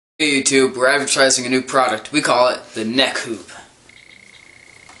Hey YouTube, we're advertising a new product. We call it the neck hoop.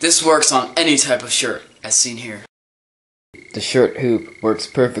 This works on any type of shirt, as seen here. The shirt hoop works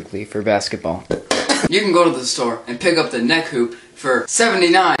perfectly for basketball. You can go to the store and pick up the neck hoop for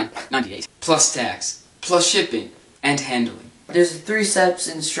 $79.98, plus tax, plus shipping, and handling. There's 3 steps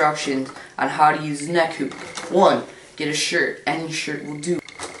instructions on how to use the neck hoop. 1. Get a shirt. Any shirt will do.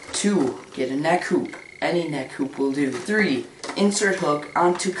 2. Get a neck hoop. Any neck hoop will do. 3. Insert hook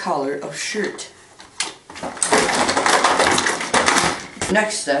onto collar of shirt.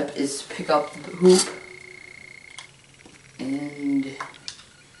 Next step is pick up the hoop. And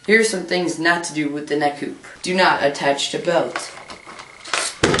here are some things not to do with the neck hoop. Do not attach to belt.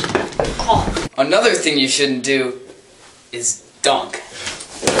 Another thing you shouldn't do is dunk.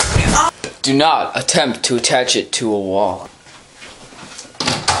 Do not attempt to attach it to a wall.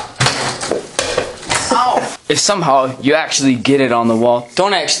 Ow! If somehow you actually get it on the wall,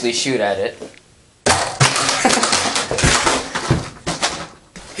 don't actually shoot at it.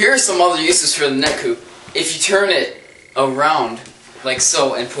 Here are some other uses for the neck hoop. If you turn it around like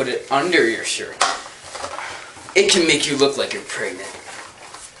so and put it under your shirt, it can make you look like you're pregnant.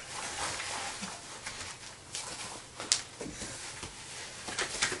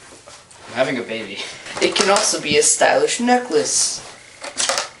 I'm having a baby. It can also be a stylish necklace.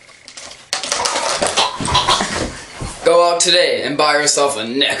 Go out today and buy yourself a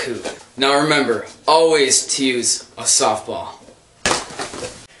neck hoop. Now remember, always to use a softball.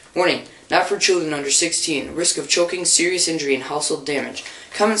 Warning, not for children under 16. Risk of choking, serious injury, and household damage.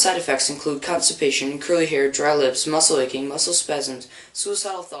 Common side effects include constipation, curly hair, dry lips, muscle aching, muscle spasms,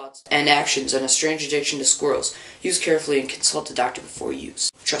 suicidal thoughts, and actions, and a strange addiction to squirrels. Use carefully and consult a doctor before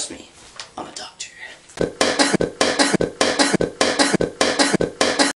use. Trust me, I'm a doctor.